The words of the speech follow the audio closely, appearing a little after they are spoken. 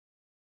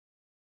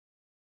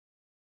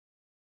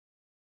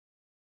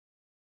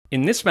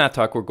In this math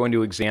talk, we're going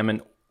to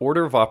examine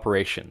order of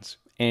operations.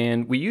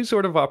 And we use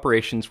order of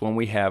operations when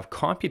we have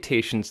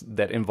computations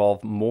that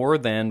involve more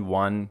than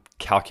one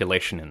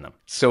calculation in them.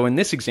 So in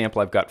this example,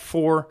 I've got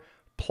 4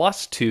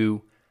 plus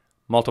 2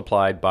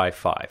 multiplied by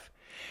 5.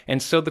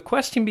 And so the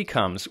question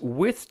becomes,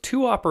 with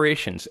two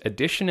operations,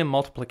 addition and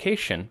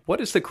multiplication,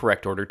 what is the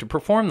correct order to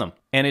perform them?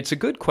 And it's a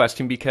good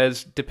question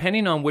because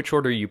depending on which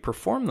order you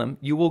perform them,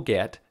 you will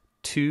get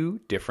two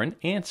different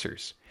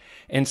answers.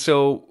 And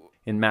so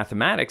in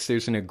mathematics,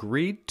 there's an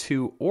agreed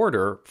to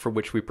order for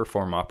which we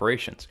perform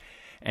operations.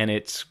 And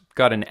it's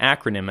got an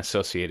acronym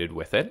associated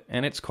with it,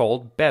 and it's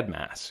called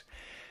BEDMAS.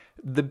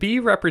 The B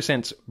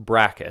represents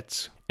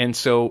brackets, and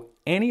so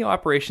any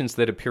operations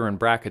that appear in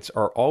brackets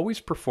are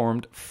always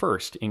performed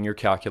first in your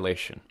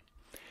calculation.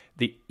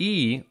 The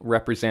E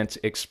represents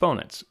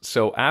exponents,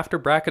 so after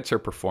brackets are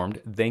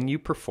performed, then you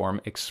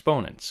perform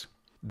exponents.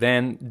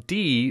 Then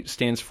D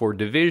stands for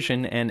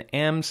division, and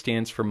M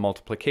stands for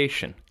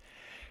multiplication.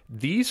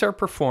 These are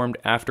performed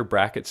after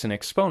brackets and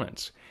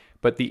exponents.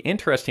 But the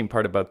interesting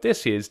part about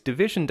this is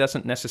division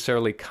doesn't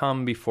necessarily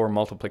come before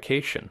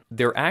multiplication.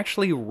 They're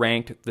actually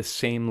ranked the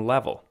same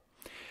level.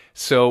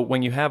 So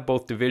when you have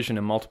both division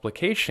and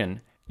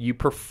multiplication, you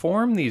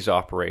perform these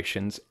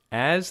operations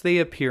as they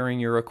appear in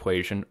your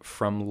equation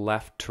from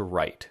left to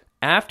right.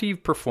 After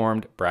you've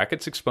performed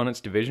brackets, exponents,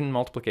 division, and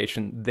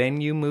multiplication,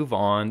 then you move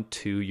on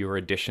to your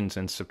additions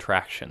and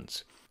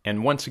subtractions.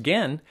 And once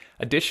again,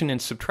 addition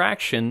and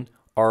subtraction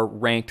are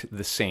ranked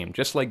the same,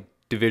 just like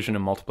division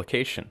and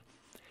multiplication,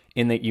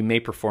 in that you may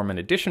perform an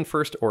addition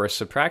first or a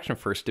subtraction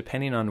first,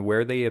 depending on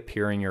where they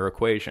appear in your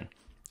equation.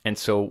 And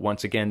so,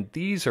 once again,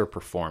 these are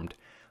performed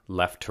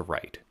left to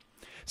right.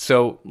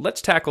 So,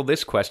 let's tackle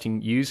this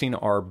question using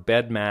our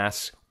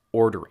BEDMAS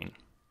ordering.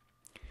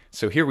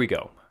 So, here we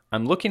go.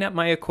 I'm looking at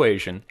my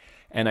equation,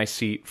 and I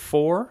see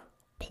 4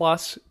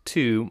 plus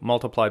 2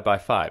 multiplied by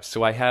 5.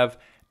 So, I have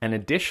an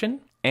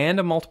addition and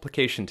a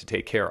multiplication to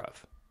take care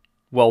of.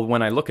 Well,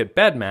 when I look at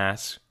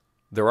BEDMAS,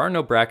 there are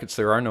no brackets,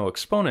 there are no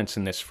exponents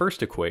in this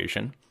first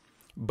equation,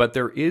 but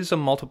there is a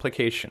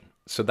multiplication.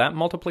 So that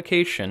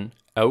multiplication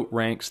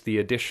outranks the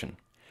addition.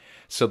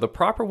 So the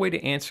proper way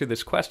to answer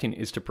this question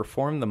is to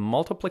perform the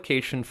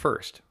multiplication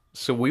first.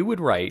 So we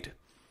would write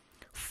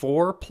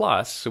 4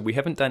 plus, so we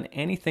haven't done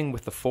anything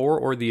with the 4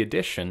 or the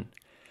addition,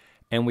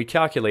 and we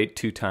calculate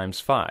 2 times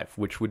 5,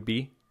 which would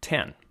be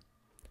 10.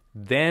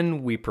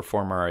 Then we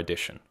perform our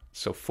addition.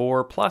 So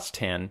 4 plus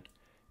 10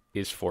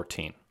 is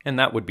 14, and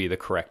that would be the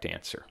correct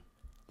answer.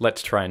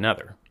 Let's try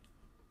another.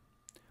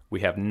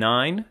 We have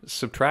 9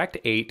 subtract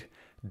 8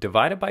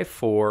 divided by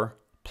 4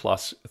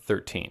 plus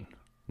 13.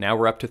 Now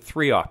we're up to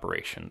 3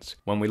 operations.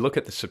 When we look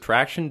at the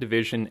subtraction,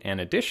 division, and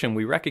addition,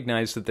 we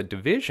recognize that the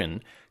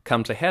division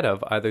comes ahead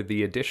of either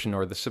the addition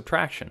or the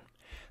subtraction.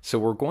 So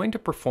we're going to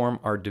perform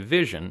our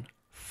division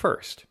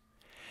first.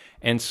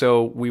 And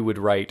so we would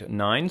write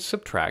 9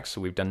 subtract,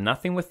 so we've done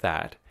nothing with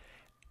that,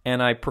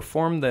 and I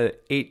perform the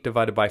 8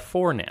 divided by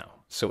 4 now.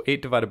 So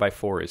 8 divided by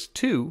 4 is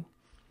 2,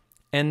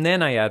 and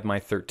then I add my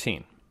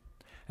 13.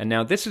 And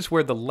now this is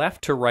where the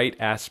left to right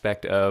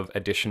aspect of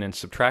addition and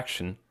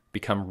subtraction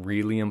become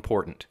really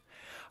important.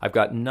 I've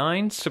got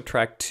 9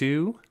 subtract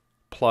 2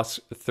 plus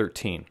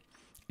 13.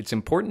 It's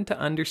important to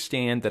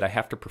understand that I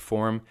have to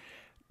perform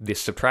the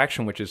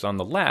subtraction, which is on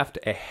the left,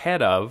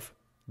 ahead of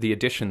the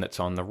addition that's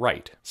on the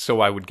right.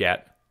 So I would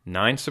get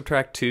 9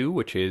 subtract 2,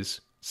 which is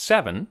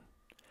 7,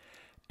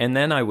 and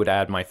then I would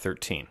add my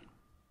 13.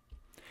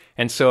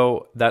 And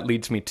so that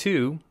leads me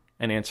to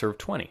an answer of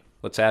 20.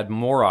 Let's add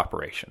more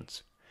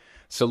operations.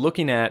 So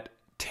looking at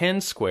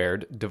 10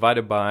 squared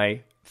divided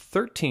by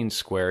 13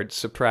 squared,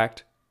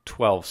 subtract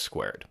 12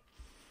 squared.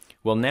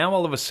 Well, now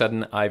all of a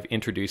sudden I've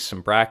introduced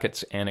some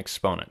brackets and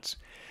exponents.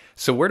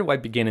 So where do I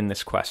begin in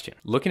this question?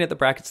 Looking at the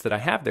brackets that I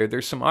have there,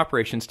 there's some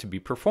operations to be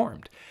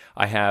performed.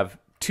 I have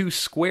 2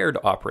 squared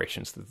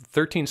operations, the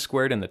 13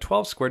 squared and the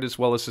 12 squared, as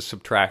well as a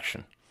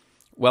subtraction.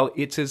 Well,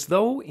 it's as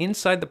though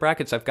inside the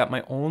brackets I've got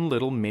my own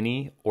little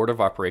mini order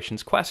of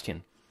operations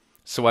question.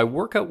 So I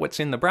work out what's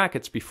in the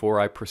brackets before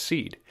I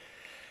proceed.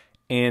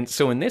 And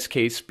so in this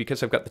case,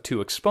 because I've got the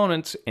 2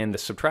 exponents and the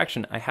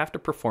subtraction, I have to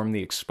perform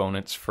the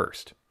exponents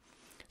first.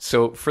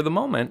 So for the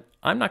moment,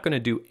 I'm not going to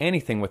do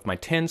anything with my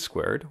 10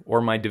 squared or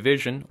my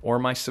division or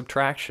my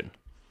subtraction.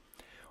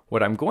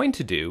 What I'm going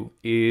to do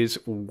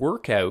is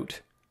work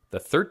out the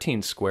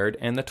 13 squared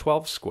and the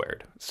 12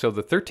 squared. So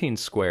the 13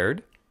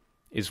 squared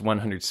is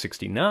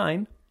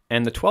 169,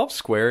 and the 12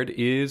 squared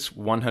is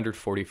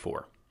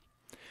 144.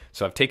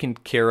 So I've taken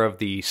care of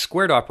the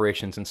squared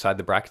operations inside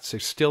the brackets.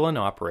 There's still an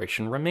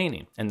operation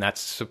remaining, and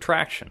that's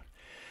subtraction.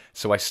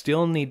 So I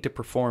still need to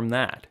perform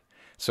that.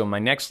 So in my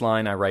next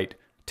line, I write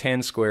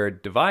 10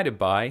 squared divided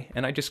by,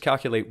 and I just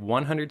calculate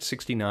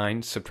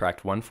 169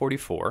 subtract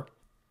 144,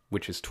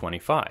 which is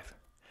 25.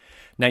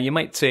 Now you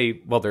might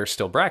say, well, there are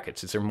still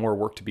brackets. Is there more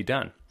work to be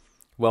done?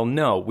 Well,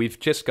 no, we've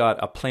just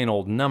got a plain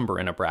old number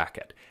in a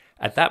bracket.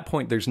 At that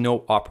point, there's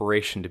no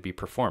operation to be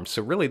performed.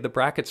 So really, the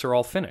brackets are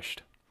all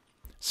finished.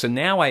 So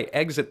now I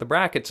exit the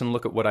brackets and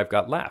look at what I've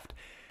got left.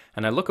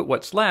 And I look at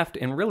what's left,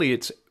 and really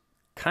it's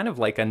kind of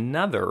like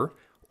another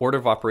order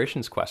of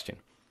operations question,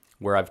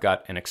 where I've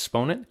got an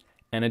exponent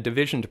and a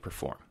division to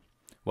perform.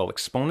 Well,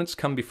 exponents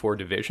come before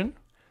division,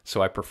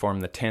 so I perform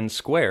the 10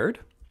 squared,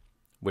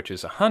 which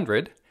is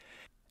 100,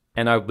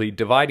 and I'll be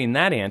dividing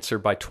that answer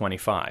by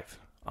 25.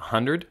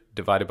 100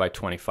 divided by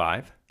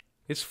 25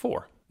 is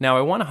 4. Now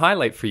I want to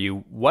highlight for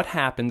you what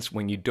happens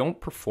when you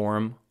don't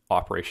perform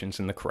operations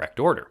in the correct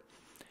order.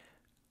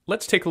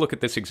 Let's take a look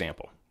at this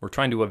example. We're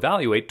trying to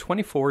evaluate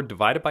 24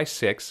 divided by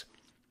 6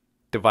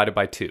 divided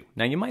by 2.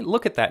 Now you might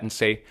look at that and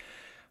say,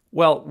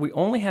 well, we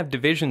only have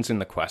divisions in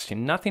the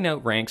question. Nothing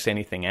outranks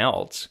anything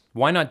else.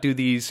 Why not do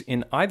these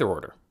in either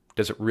order?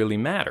 Does it really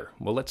matter?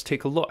 Well, let's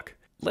take a look.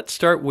 Let's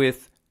start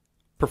with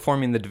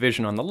performing the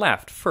division on the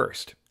left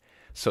first.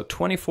 So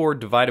 24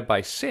 divided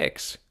by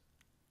 6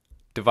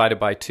 divided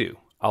by 2.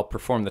 I'll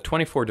perform the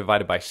 24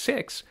 divided by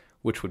 6,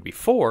 which would be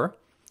 4,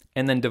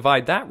 and then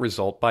divide that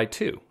result by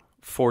 2.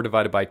 4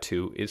 divided by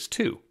 2 is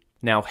 2.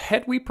 Now,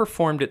 had we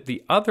performed it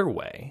the other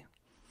way,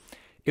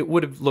 it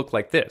would have looked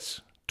like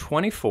this.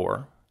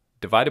 24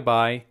 divided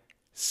by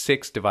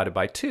 6 divided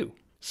by 2.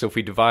 So if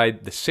we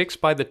divide the 6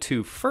 by the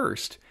 2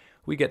 first,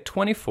 we get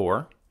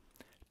 24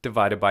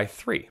 divided by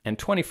 3. And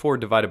 24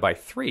 divided by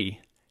 3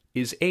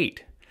 is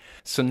 8.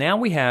 So now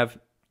we have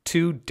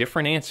two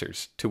different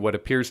answers to what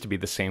appears to be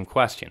the same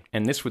question.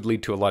 And this would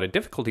lead to a lot of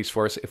difficulties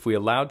for us if we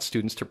allowed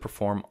students to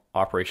perform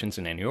operations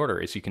in any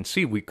order. As you can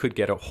see, we could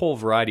get a whole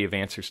variety of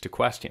answers to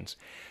questions.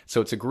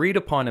 So it's agreed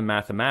upon in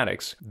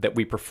mathematics that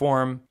we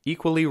perform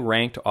equally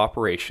ranked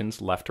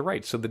operations left to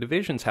right. So the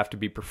divisions have to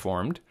be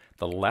performed,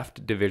 the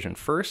left division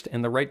first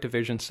and the right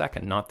division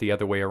second, not the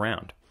other way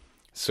around.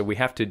 So we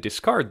have to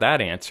discard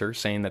that answer,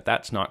 saying that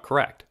that's not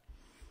correct.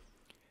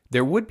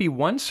 There would be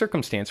one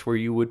circumstance where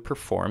you would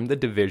perform the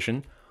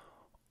division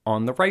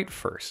on the right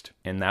first,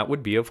 and that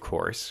would be, of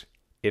course,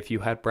 if you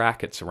had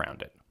brackets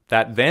around it.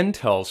 That then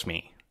tells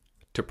me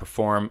to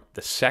perform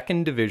the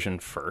second division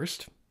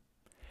first,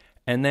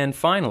 and then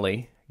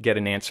finally get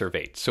an answer of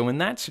 8. So in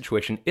that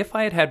situation, if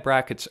I had had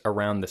brackets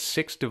around the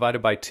 6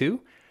 divided by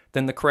 2,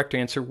 then the correct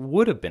answer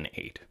would have been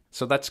 8.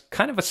 So that's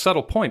kind of a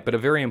subtle point, but a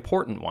very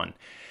important one.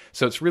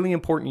 So it's really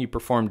important you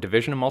perform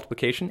division and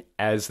multiplication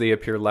as they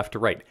appear left to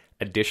right,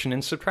 addition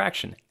and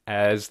subtraction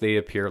as they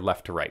appear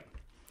left to right.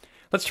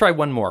 Let's try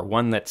one more,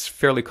 one that's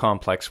fairly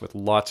complex with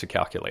lots of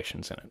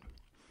calculations in it.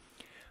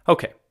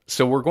 Okay,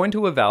 so we're going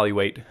to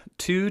evaluate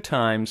 2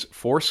 times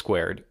 4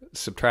 squared,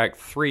 subtract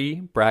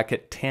 3,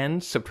 bracket 10,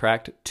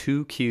 subtract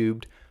 2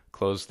 cubed,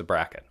 close the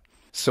bracket.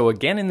 So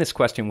again in this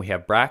question we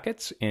have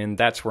brackets, and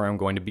that's where I'm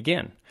going to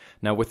begin.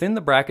 Now within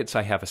the brackets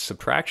I have a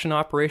subtraction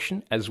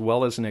operation as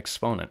well as an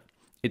exponent.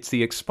 It's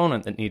the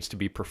exponent that needs to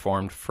be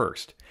performed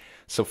first.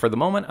 So for the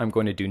moment I'm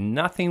going to do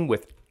nothing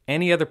with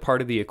any other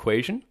part of the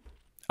equation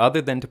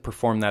other than to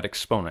perform that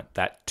exponent,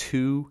 that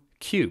 2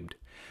 cubed.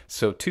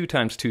 So 2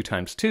 times 2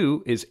 times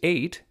 2 is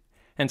 8,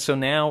 and so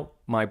now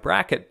my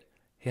bracket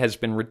has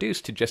been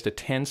reduced to just a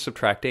 10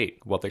 subtract 8.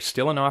 Well, there's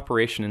still an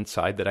operation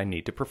inside that I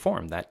need to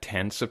perform, that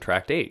 10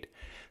 subtract 8.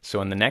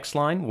 So in the next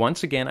line,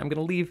 once again, I'm going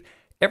to leave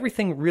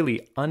everything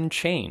really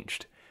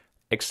unchanged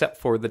except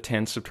for the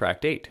 10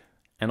 subtract 8,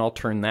 and I'll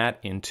turn that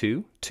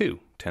into 2.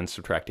 10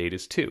 subtract 8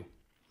 is 2.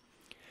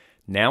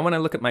 Now when I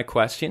look at my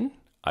question,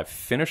 I've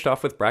finished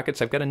off with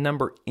brackets. I've got a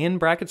number in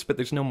brackets, but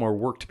there's no more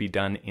work to be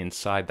done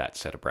inside that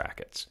set of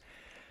brackets.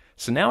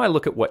 So now I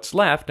look at what's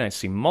left, and I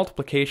see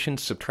multiplication,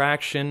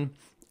 subtraction,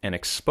 an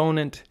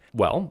exponent.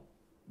 Well,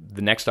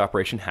 the next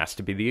operation has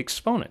to be the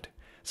exponent.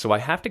 So I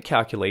have to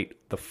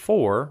calculate the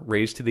 4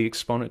 raised to the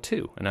exponent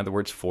 2. In other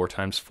words, 4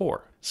 times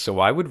 4. So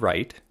I would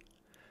write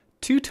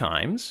 2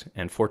 times,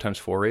 and 4 times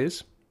 4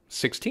 is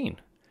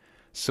 16.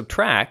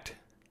 Subtract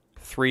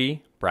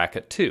 3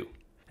 bracket 2.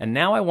 And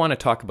now I want to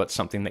talk about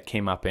something that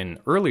came up in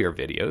earlier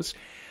videos,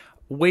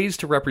 ways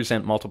to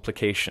represent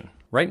multiplication.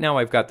 Right now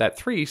I've got that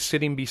 3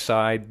 sitting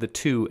beside the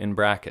 2 in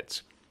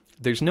brackets.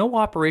 There's no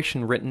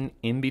operation written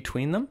in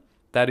between them.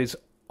 That is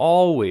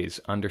always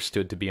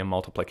understood to be a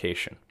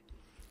multiplication.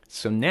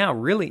 So now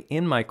really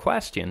in my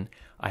question,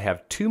 I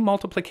have 2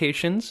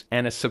 multiplications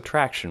and a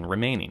subtraction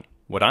remaining.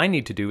 What I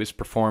need to do is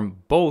perform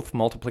both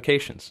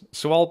multiplications.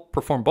 So I'll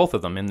perform both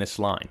of them in this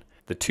line.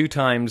 The 2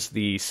 times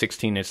the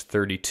 16 is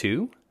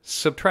 32.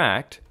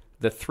 Subtract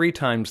the 3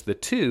 times the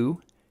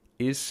 2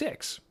 is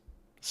 6.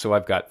 So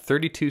I've got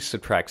 32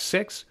 subtract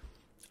 6.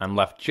 I'm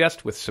left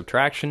just with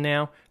subtraction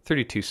now.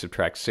 32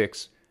 subtract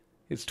 6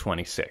 is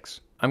 26.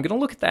 I'm going to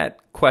look at that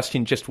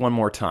question just one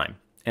more time.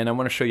 And I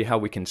want to show you how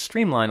we can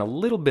streamline a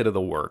little bit of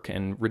the work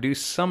and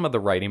reduce some of the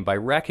writing by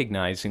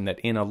recognizing that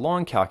in a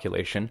long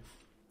calculation,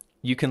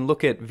 you can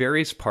look at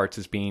various parts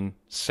as being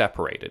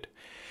separated.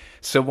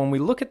 So when we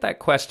look at that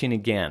question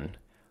again,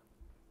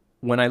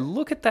 when I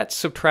look at that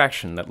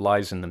subtraction that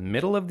lies in the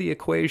middle of the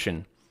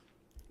equation,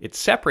 it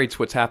separates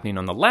what's happening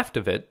on the left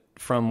of it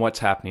from what's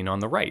happening on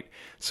the right.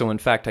 So in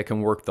fact, I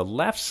can work the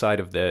left side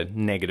of the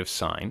negative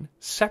sign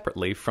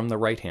separately from the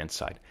right-hand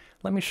side.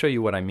 Let me show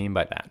you what I mean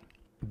by that.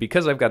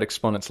 Because I've got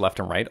exponents left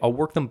and right, I'll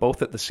work them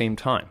both at the same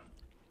time.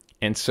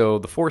 And so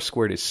the 4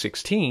 squared is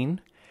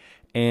 16,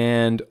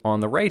 and on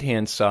the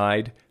right-hand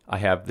side, I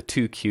have the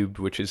 2 cubed,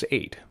 which is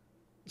 8.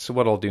 So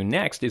what I'll do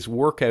next is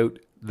work out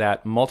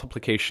that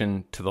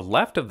multiplication to the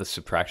left of the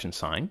subtraction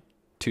sign.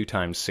 2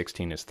 times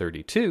 16 is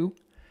 32.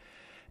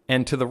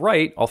 And to the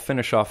right, I'll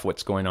finish off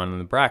what's going on in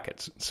the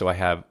brackets. So I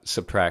have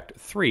subtract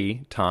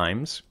 3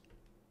 times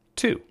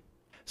 2.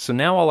 So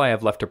now all I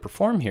have left to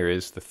perform here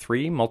is the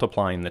 3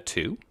 multiplying the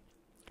 2.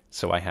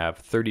 So I have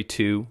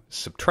 32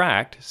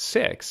 subtract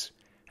 6,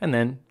 and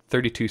then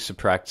 32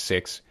 subtract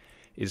 6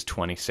 is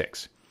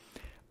 26.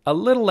 A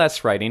little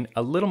less writing,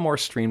 a little more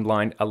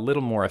streamlined, a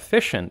little more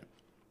efficient.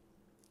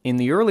 In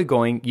the early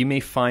going, you may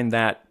find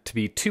that to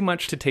be too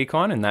much to take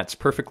on, and that's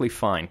perfectly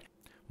fine.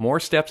 More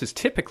steps is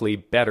typically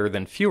better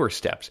than fewer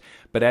steps,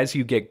 but as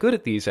you get good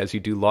at these, as you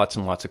do lots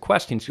and lots of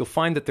questions, you'll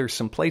find that there's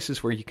some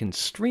places where you can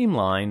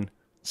streamline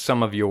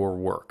some of your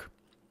work.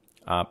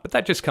 But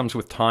that just comes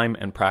with time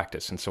and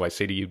practice, and so I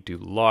say to you, do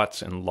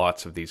lots and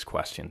lots of these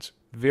questions.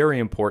 Very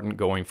important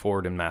going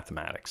forward in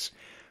mathematics.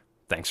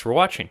 Thanks for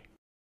watching.